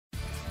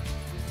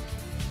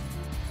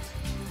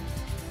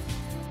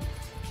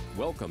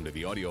Welcome to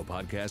the audio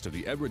podcast of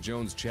the Edward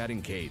Jones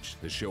Chatting Cage,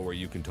 the show where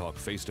you can talk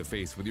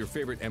face-to-face with your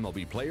favorite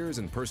MLB players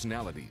and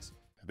personalities.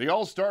 The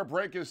All-Star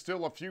break is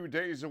still a few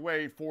days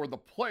away for the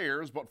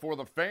players, but for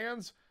the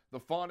fans, the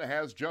fun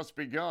has just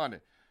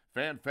begun.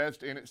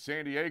 FanFest in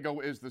San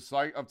Diego is the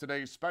site of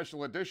today's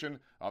special edition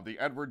of the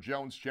Edward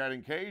Jones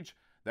Chatting Cage.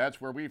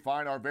 That's where we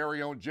find our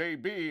very own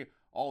JB.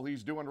 All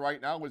he's doing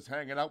right now is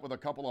hanging out with a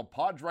couple of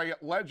Padre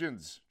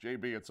legends.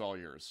 JB, it's all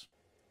yours.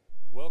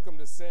 Welcome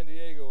to San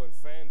Diego and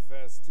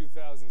FanFest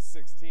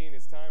 2016.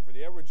 It's time for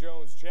the Edward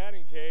Jones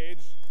Chatting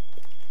Cage.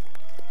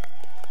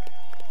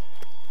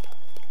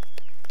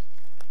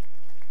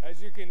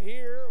 As you can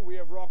hear, we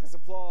have raucous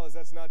applause.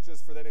 That's not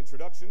just for that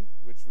introduction,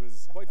 which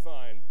was quite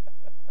fine,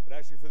 but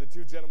actually for the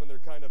two gentlemen that are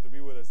kind enough to be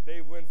with us.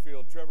 Dave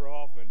Winfield, Trevor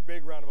Hoffman.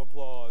 Big round of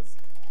applause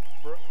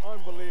for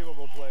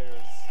unbelievable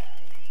players,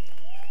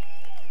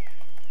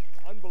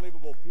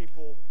 unbelievable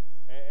people,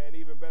 and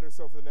even better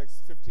so for the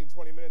next 15,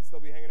 20 minutes, they'll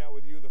be hanging out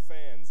with you, the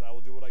fans. I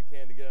will do what I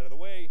can to get out of the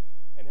way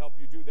and help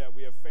you do that.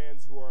 We have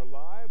fans who are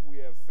live. We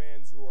have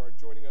fans who are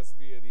joining us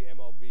via the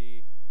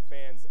MLB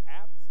Fans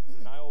app,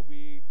 and I will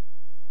be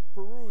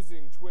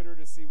perusing Twitter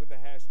to see what the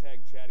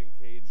hashtag Chatting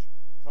Cage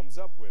comes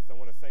up with. I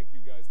want to thank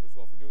you guys, first of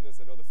all, for doing this.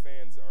 I know the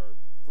fans are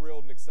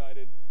thrilled and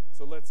excited,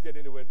 so let's get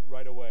into it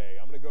right away.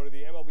 I'm going to go to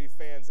the MLB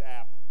Fans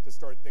app to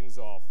start things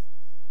off.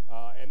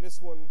 And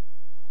this one,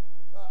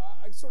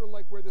 I sort of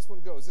like where this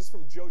one goes. This is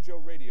from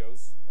JoJo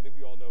Radios. I think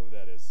we all know who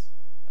that is.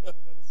 I know who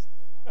that is.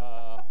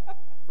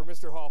 For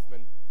Mr.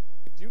 Hoffman,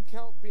 do you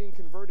count being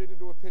converted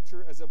into a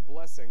pitcher as a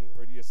blessing,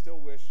 or do you still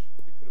wish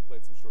you could have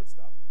played some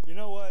shortstop? You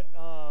know what?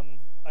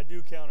 I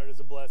do count it as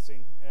a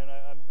blessing, and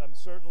I'm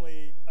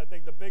certainly, I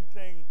think the big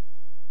thing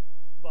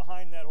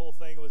behind that whole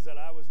thing was that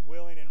I was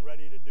willing and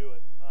ready to do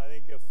it. I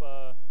think if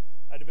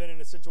I'd been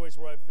in a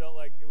situation where I felt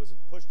like it was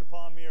pushed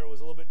upon me or it was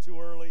a little bit too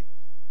early,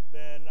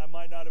 then I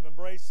might not have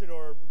embraced it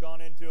or gone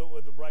into it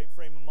with the right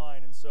frame of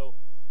mind. And so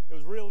it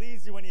was real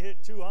easy when you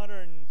hit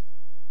 200 and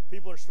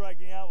people are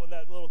striking out with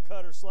that little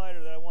cutter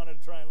slider that I wanted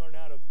to try and learn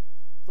how to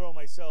throw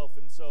myself.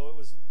 And so it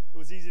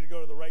was easy to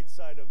go to the right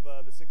side of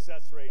the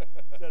success rate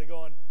instead of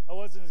going, I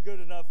wasn't as good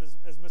enough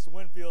as Mr.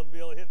 Winfield to be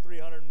able to hit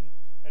 300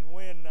 and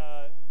win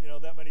you know,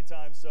 that many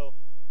times. So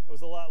it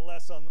was a lot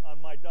less on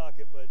my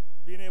docket, but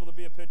being able to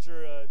be a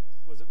pitcher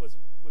was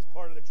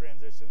part of the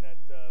transition that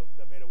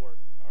made it work.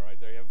 All right,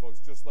 there you have it, folks,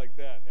 just like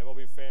that.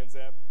 MLB Fans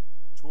app,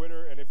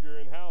 Twitter, and if you're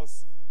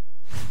in-house,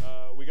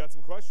 we got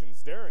some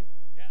questions. Darren,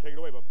 take it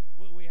away, bub.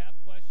 We have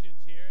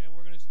questions here, and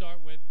we're going to start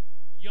with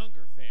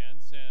younger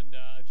fans and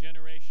a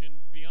generation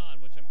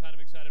beyond, which I'm kind of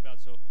excited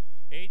about. So,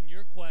 Aiden,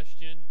 your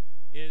question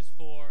is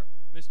for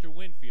Mr.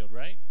 Winfield,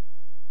 right?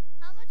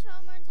 How much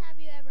home runs have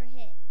you ever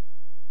hit?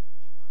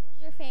 And what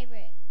was your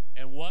favorite?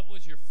 And what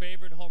was your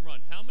favorite home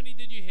run? How many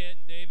did you hit,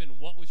 Dave, and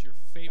what was your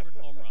favorite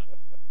home run?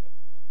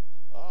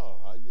 Oh,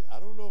 I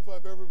don't know if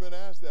I've ever been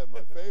asked that.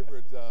 My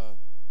favorite,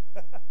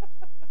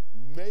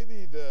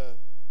 maybe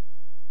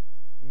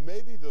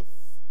the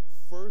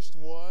first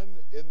one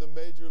in the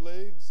major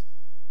leagues,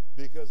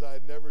 because I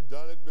had never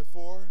done it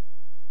before.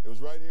 It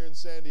was right here in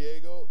San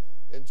Diego.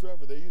 And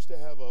Trevor, they used to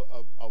have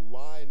a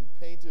line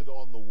painted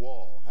on the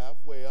wall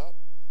halfway up,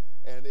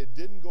 and it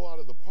didn't go out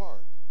of the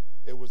park.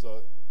 It was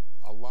a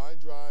line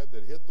drive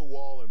that hit the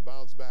wall and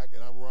bounced back,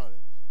 and I'm running.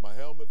 My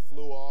helmet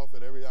flew off,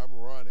 and I'm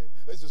running.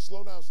 They said,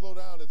 slow down,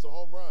 it's a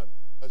home run.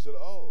 I said,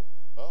 oh.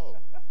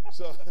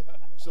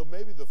 So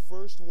maybe the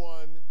first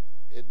one,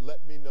 it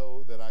let me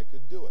know that I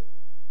could do it.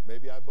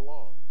 Maybe I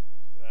belonged.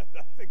 I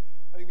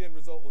think the end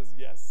result was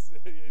yes.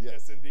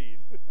 Yes, indeed.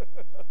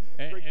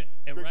 And great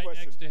right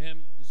question. next to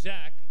him,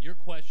 Zach, your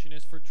question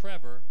is for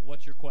Trevor.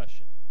 What's your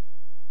question?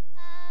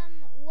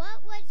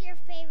 What was your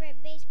favorite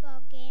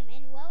baseball game,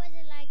 and what was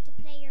it like to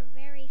play your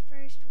very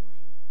first one?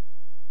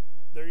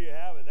 There you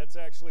have it. That's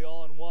actually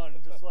all in one.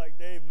 Just like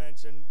Dave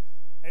mentioned,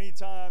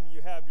 anytime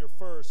you have your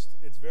first,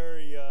 it's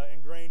very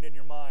ingrained in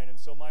your mind. And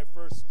so my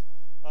first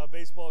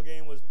baseball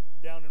game was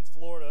down in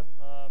Florida,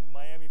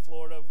 Miami,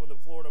 Florida, with the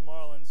Florida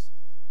Marlins.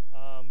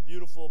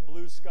 Beautiful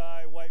blue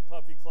sky, white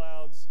puffy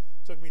clouds.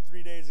 Took me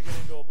 3 days to get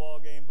into a ball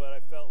game, but I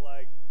felt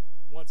like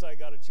once I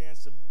got a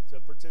chance to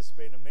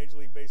participate in a Major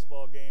League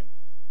Baseball game,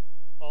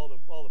 all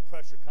the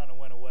pressure kind of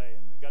went away,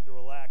 and got to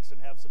relax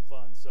and have some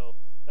fun. So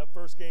that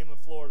first game in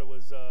Florida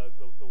was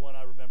the one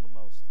I remember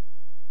most.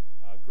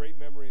 Great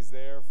memories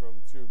there from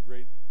two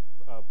great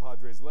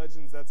Padres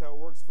legends. That's how it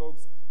works,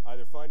 folks.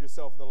 Either find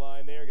yourself in the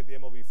line there, get the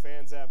MLB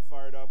Fans app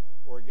fired up,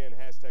 or again,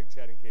 hashtag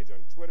Chatting Cage on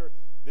Twitter.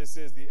 This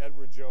is the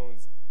Edward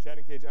Jones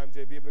Chatting Cage. I'm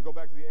JB. I'm going to go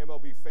back to the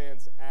MLB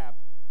Fans app,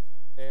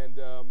 and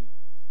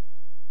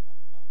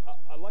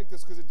I like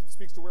this because it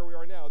speaks to where we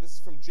are now. This is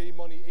from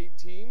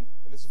JMoney18,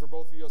 and this is for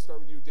both of you. I'll start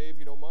with you, Dave, if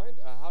you don't mind.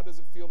 How does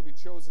it feel to be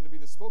chosen to be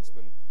the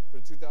spokesman for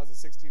the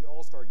 2016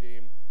 All-Star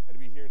Game and to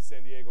be here in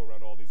San Diego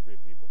around all these great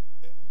people?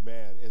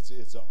 Man, it's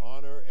an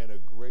honor and a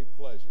great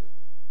pleasure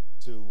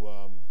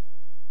to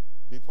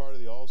be part of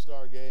the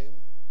All-Star Game.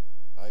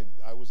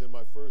 I was in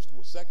my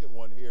second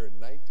one here in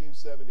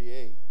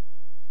 1978,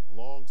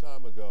 long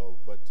time ago,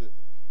 but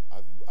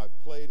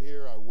I've played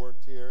here, I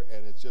worked here,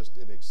 and it's just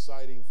an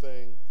exciting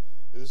thing.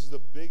 This is the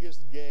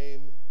biggest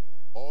game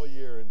all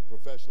year in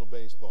professional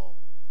baseball,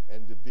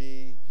 and to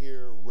be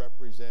here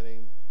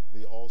representing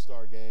the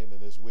All-Star game in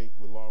this week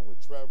along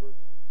with Trevor,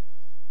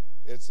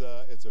 it's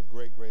a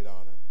great, great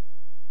honor.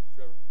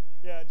 Trevor?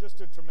 Yeah, just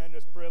a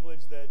tremendous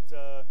privilege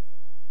that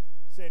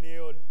San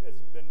Diego has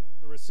been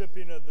the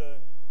recipient of the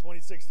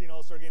 2016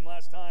 All-Star game.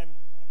 Last time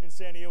in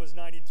San Diego was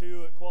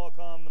 '92 at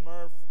Qualcomm, the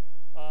Murph.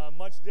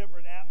 Much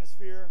different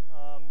atmosphere.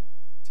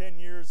 10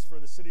 years for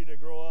the city to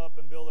grow up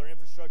and build our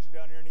infrastructure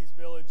down here in East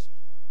Village.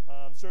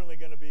 Certainly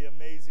going to be an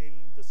amazing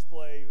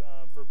display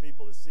for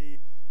people to see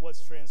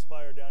what's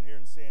transpired down here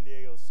in San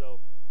Diego. So,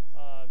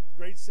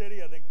 great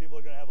city. I think people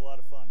are going to have a lot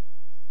of fun.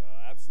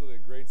 Absolutely a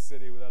great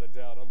city, without a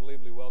doubt.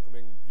 Unbelievably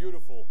welcoming,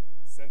 beautiful,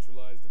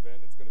 centralized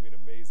event. It's going to be an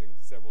amazing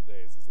several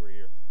days as we're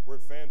here. We're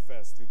at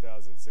FanFest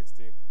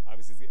 2016.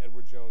 Obviously, it's the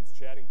Edward Jones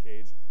Chatting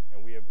Cage,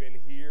 and we have been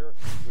here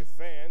with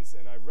fans,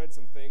 and I've read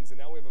some things, and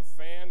now we have a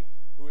fan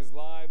who is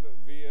live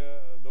via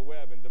the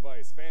web and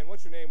device. Fan,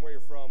 what's your name, where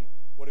you're from?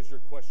 What is your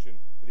question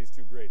for these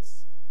two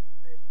greats?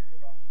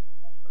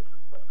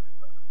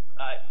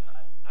 Hi,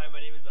 my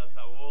name is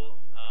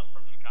Saul. I'm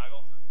from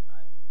Chicago.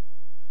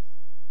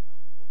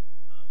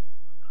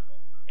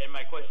 And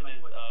my question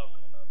is for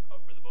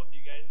the both of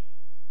you guys.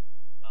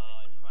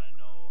 I just want to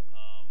know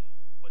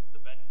what's the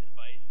best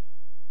advice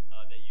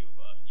that you've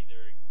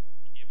either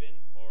given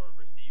or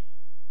received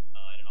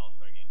at an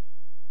All-Star game?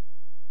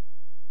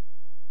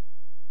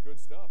 Good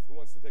stuff. Who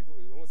wants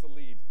to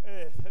lead?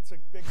 That's a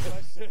big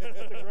question.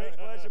 That's a great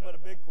question, but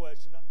a big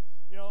question.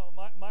 You know,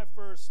 my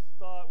first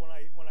thought when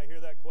I hear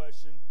that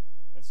question,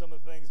 and some of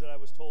the things that I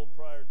was told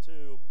prior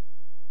to,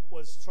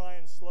 was try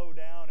and slow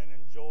down and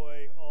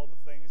enjoy all the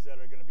things that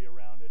are going to be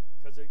around it,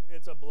 because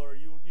it's a blur.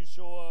 You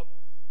show up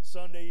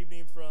Sunday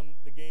evening from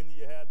the game that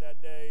you had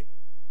that day.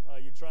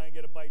 You try and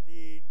get a bite to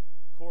eat,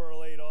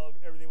 correlate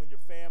everything with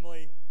your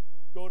family,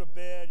 go to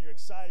bed. You're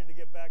excited to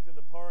get back to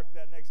the park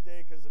that next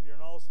day because you're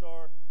an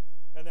All-Star,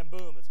 and then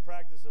boom, it's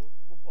practice,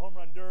 a home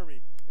run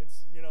derby.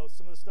 It's, you know,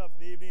 some of the stuff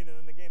in the evening, and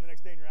then the game the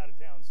next day, and you're out of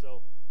town.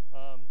 So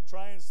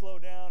try and slow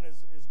down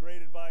is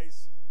great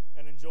advice,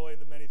 and enjoy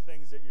the many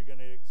things that you're going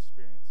to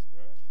experience.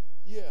 All right.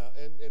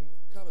 Yeah, and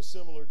kind of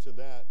similar to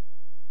that,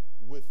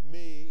 with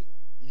me,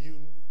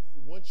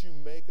 once you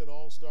make an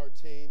All-Star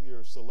team,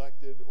 you're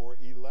selected or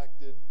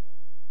elected,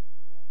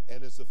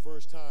 and it's the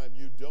first time,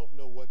 you don't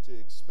know what to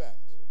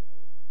expect.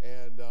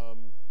 And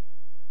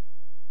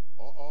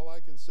all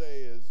I can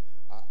say is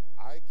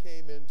I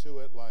came into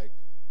it like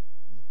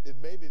it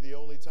may be the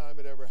only time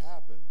it ever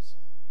happens.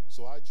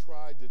 So I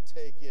tried to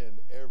take in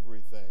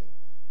everything.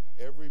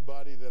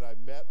 Everybody that I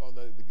met on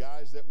the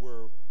guys that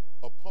were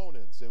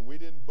opponents, and we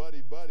didn't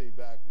buddy-buddy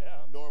back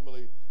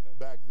normally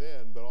back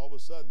then, but all of a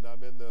sudden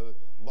I'm in the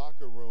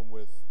locker room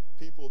with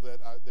people that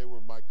they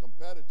were my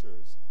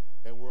competitors,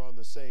 and we're on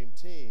the same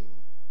team.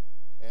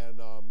 And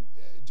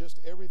just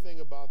everything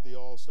about the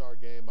All-Star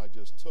game I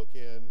just took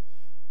in.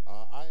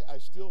 I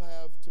still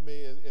have, to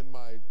me, in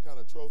my kind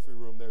of trophy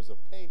room, there's a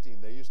painting.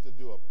 They used to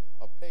do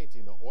a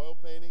painting, an oil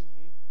painting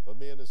of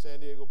me in the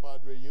San Diego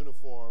Padre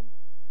uniform,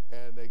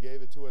 and they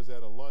gave it to us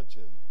at a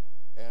luncheon.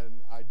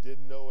 And I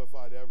didn't know if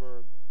I'd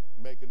ever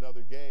make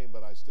another game,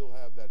 but I still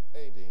have that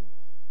painting.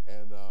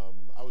 And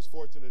I was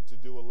fortunate to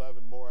do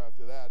 11 more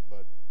after that,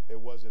 but it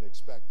wasn't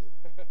expected.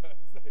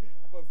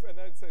 And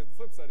I'd say the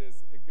flip side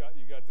is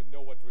you got to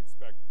know what to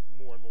expect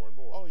more and more and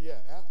more. Oh,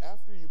 yeah.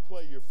 After you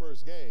play your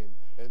first game,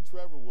 and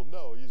Trevor will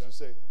know, you just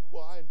say,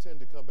 well, I intend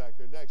to come back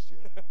here next year.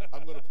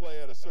 I'm going to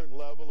play at a certain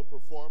level of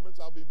performance.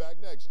 I'll be back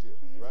next year.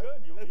 Right?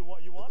 Good.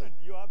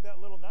 You have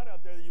that little nut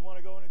out there that you want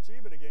to go and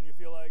achieve it again. You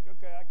feel like,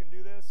 okay, I can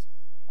do this.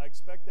 I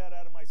expect that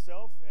out of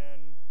myself,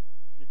 and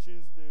you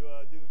choose to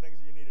do the things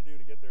that you need to do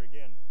to get there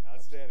again.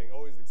 Outstanding. Absolutely.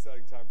 Always an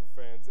exciting time for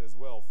fans as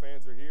well.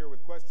 Fans are here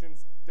with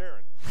questions.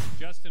 Darren.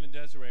 Justin and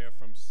Desiree are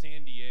from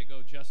San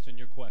Diego. Justin,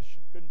 your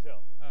question. Couldn't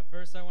tell.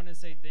 First, I want to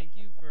say thank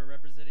you for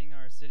representing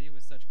our city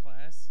with such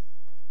class.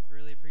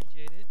 Really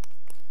appreciate it.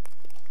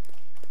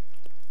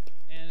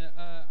 And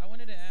I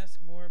wanted to ask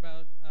more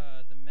about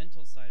the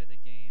mental side of the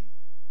game.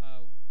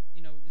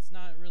 You know, it's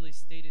not really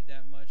stated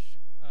that much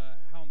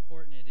how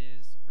important it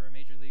is for a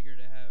major leaguer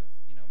to have,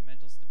 you know,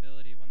 mental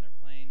stability when they're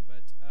playing.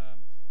 But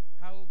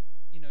how,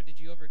 you know, did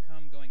you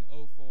overcome going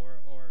 0-4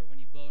 or when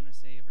you blow in a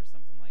save or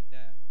something like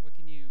that? What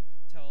can you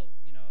tell,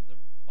 you know, the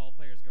ball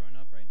players growing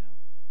up right now?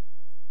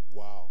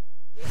 Wow.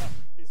 Yeah.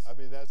 I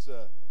mean, that's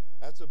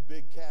a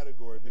big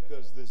category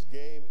because this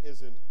game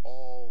isn't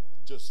all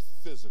just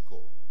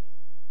physical.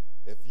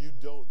 If you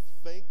don't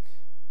think,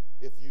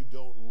 if you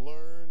don't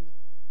learn,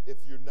 if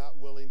you're not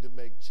willing to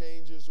make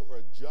changes or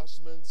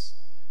adjustments,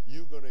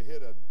 you're going to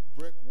hit a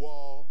brick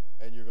wall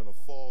and you're going to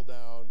fall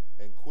down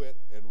and quit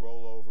and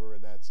roll over,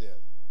 and that's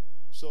it.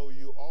 So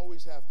you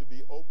always have to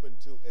be open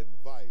to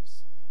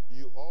advice.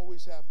 You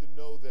always have to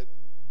know that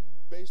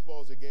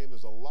baseball is a game,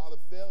 there's a lot of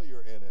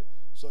failure in it.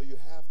 So you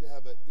have to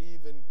have an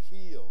even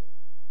keel.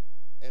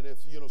 And if,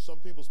 you know, some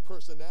people's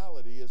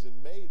personality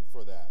isn't made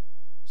for that.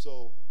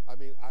 So I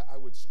mean, I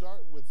would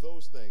start with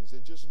those things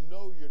and just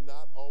know you're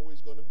not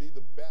always going to be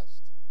the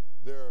best.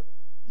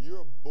 You're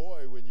a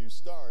boy when you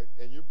start,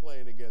 and you're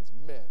playing against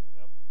men.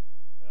 Yep.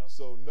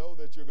 So know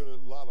that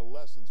a lot of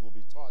lessons will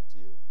be taught to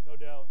you. No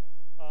doubt.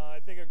 I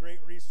think a great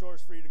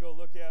resource for you to go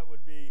look at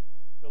would be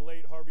the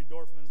late Harvey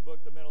Dorfman's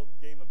book, The Mental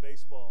Game of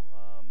Baseball.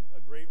 A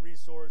great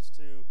resource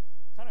to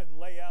kind of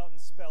lay out and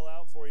spell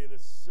out for you the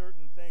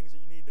certain things that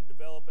you need to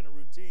develop in a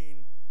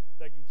routine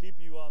that can keep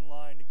you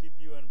online, to keep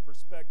you in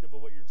perspective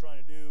of what you're trying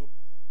to do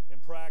in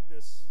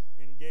practice,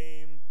 in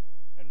game,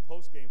 and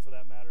post-game for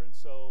that matter. And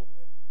so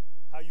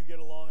how you get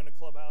along in a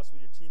clubhouse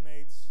with your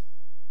teammates,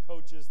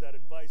 coaches, that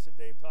advice that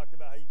Dave talked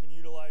about, how you can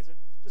utilize it.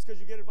 Just because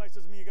you get advice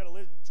doesn't mean you got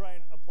to try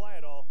and apply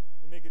it all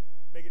and make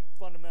it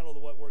fundamental to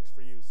what works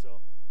for you.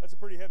 So that's a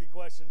pretty heavy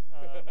question.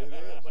 It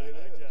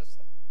is.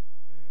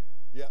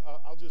 Yeah,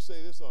 I'll just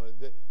say this on it.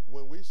 That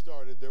when we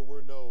started, there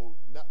were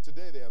not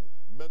today they have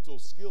mental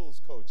skills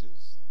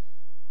coaches.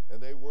 And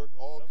they work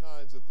all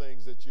kinds of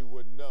things that you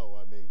wouldn't know.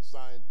 I mean,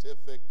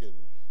 scientific and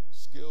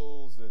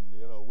skills, and,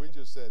 we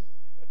just said,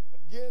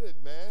 get it,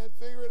 man,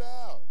 figure it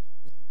out.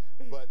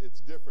 But it's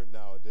different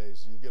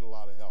nowadays. You get a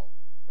lot of help.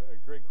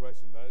 Great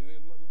question.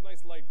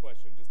 Nice light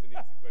question, just an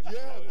easy question.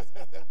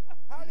 Yeah.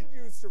 How did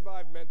you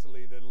survive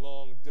mentally the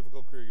long,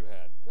 difficult career you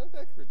had?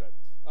 That's pretty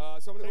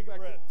tight. So I'm going to go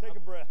back. Take a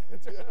breath.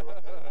 Which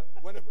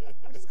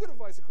is good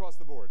advice across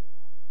the board.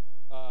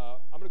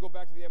 I'm going to go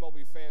back to the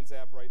MLB Fans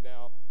app right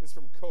now. This is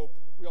from Cope.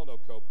 We all know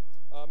Cope.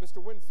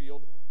 Mr.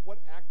 Winfield, what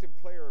active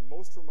player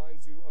most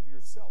reminds you of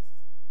yourself?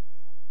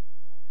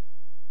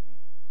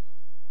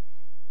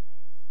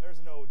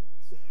 There's no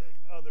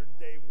other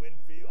Dave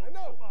Winfield. I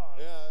know. Come on.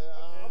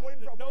 Yeah. I'm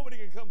waiting for, nobody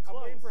can come close.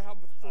 I'm waiting for how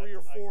 3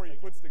 or 4 he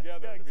puts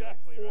together. Yeah, to be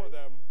exactly, like 4 of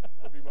them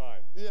would be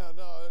mine. Yeah,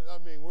 no, I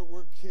mean,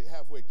 we're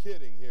halfway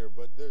kidding here,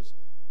 but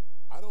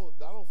I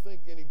don't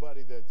think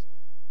anybody that's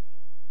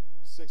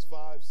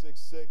 6'5",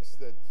 6'6",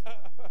 that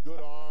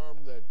good arm,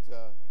 that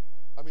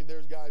I mean,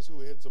 there's guys who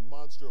hit some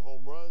monster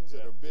home runs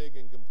that are big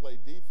and can play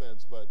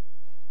defense, but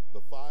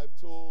the 5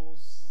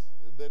 tools,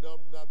 they're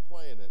not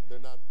playing it. They're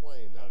not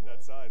playing that. Not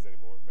that size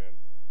anymore, man.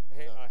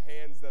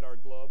 Hands that are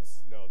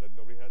gloves? No, that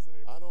nobody has it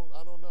anymore.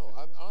 I don't know.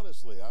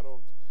 Honestly, I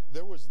don't.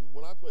 There was,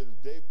 when I played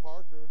with Dave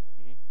Parker,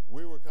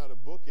 we were kind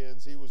of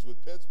bookends. He was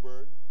with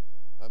Pittsburgh.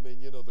 I mean,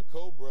 the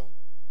Cobra.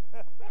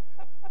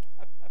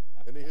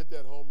 And he hit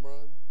that home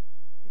run.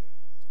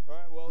 All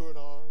right, well. Good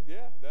arm.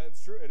 Yeah,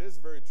 that's true. It is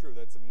very true.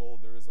 That's a mold.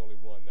 There is only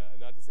one.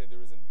 Not to say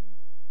there isn't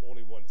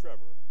only one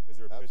Trevor. Is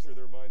there a pitcher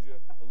that reminds you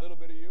a little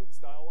bit of you,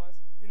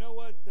 style-wise? You know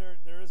what?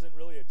 There isn't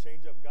really a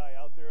change-up guy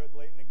out there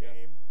late in the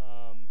game.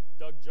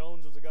 Doug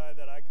Jones was a guy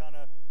that I kind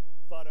of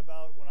thought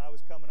about when I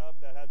was coming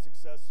up that had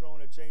success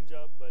throwing a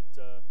change-up. But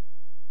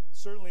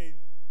certainly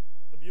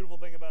the beautiful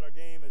thing about our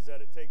game is that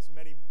it takes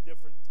many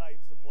different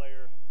types of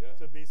player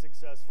to be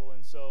successful.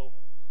 And so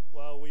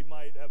while we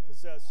might have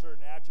possessed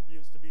certain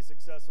attributes to be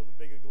successful at the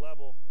big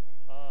level,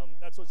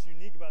 that's what's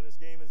unique about this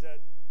game is that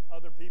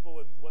other people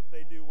with what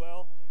they do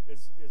well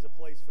is a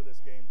place for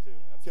this game too.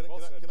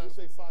 Can I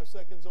say 5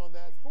 seconds on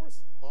that? Of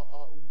course.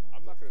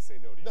 I'm not going to say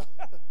no to you.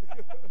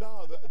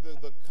 No,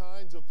 the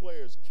kinds of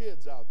players,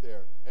 kids out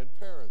there, and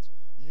parents,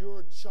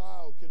 your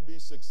child can be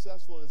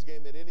successful in this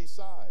game at any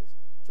size.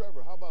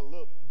 Trevor, how about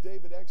little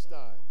David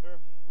Eckstein? Sure.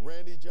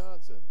 Randy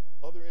Johnson,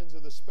 other ends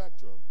of the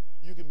spectrum.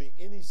 You can be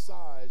any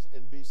size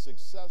and be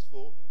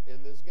successful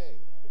in this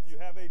game. If you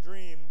have a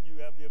dream, you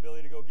have the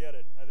ability to go get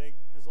it. I think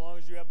as long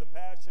as you have the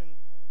passion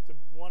to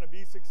want to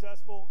be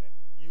successful,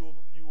 you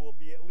will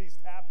be at least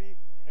happy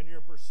in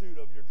your pursuit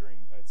of your dream.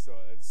 It's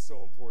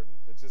so important.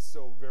 It's just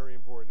so very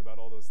important about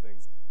all those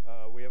things.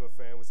 We have a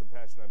fan with some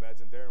passion, I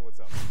imagine. Darren, what's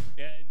up?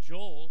 Yeah,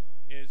 Joel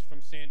is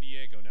from San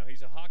Diego. Now,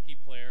 he's a hockey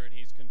player, and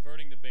he's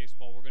converting to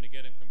baseball. We're going to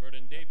get him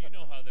converted. And, Dave, you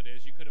know how that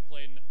is. You could have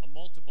played in a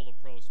multiple of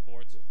pro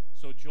sports.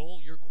 So,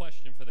 Joel, your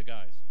question for the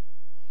guys.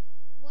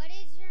 What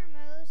is your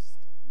most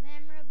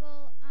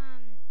memorable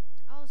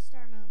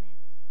All-Star moment?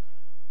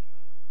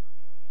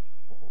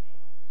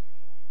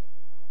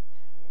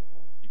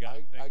 You got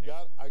it.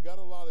 I got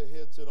a lot of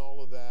hits in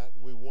all of that.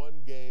 We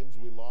won games.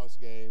 We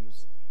lost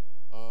games.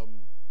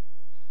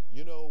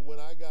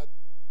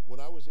 When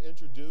I was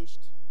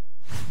introduced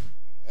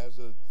as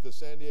the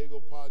San Diego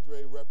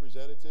Padre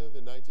representative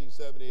in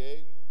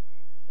 1978,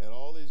 and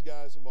all these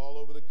guys from all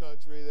over the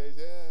country, they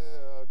said,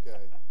 yeah,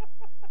 okay.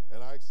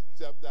 And I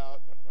stepped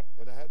out,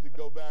 and I had to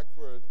go back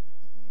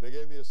they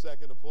gave me a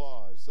second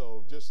applause.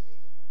 So just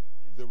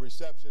the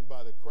reception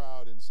by the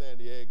crowd in San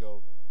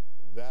Diego,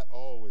 that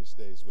always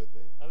stays with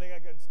me. I think I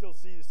can still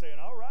see you saying,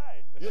 all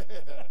right. Yeah,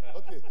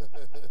 okay.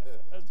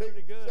 That's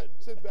pretty good.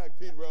 Sit back,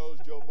 Pete Rose,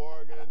 Joe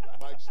Morgan,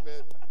 Mike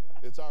Schmidt.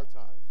 It's our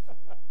time.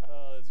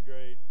 Oh, that's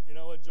great. You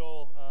know what,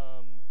 Joel?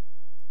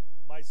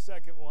 My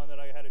second one that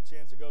I had a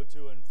chance to go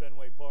to in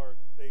Fenway Park,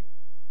 they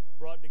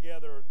brought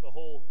together the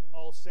whole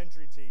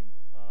all-century team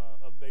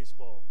of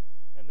baseball,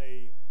 and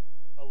they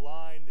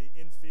aligned the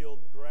infield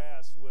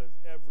grass with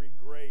every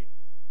great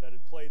that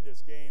had played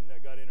this game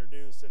that got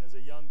introduced. And as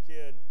a young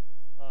kid,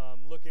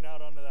 looking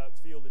out onto that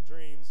field of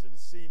dreams and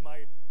to see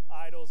my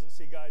idols and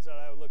see guys that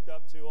I looked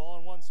up to all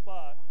in one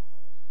spot,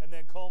 and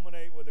then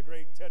culminate with the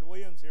great Ted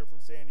Williams here from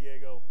San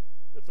Diego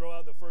to throw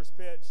out the first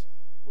pitch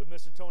with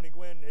Mr. Tony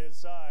Gwynn to his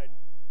side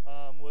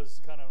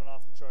was kind of an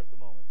off-the-chart at the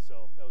moment.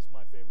 So that was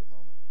my favorite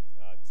moment.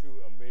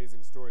 Two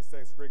amazing stories.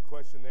 Thanks. Great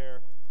question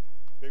there.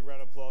 Big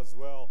round of applause as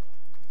well.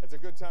 It's a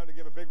good time to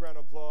give a big round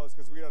of applause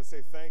because we got to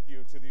say thank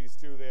you to these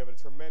two. They have a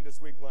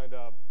tremendous week lined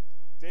up.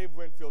 Dave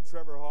Winfield,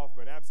 Trevor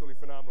Hoffman, absolutely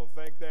phenomenal.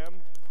 Thank them.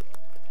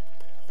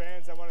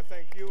 Fans, I want to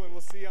thank you, and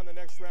we'll see you on the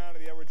next round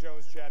of the Edward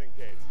Jones Chatting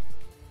Cage.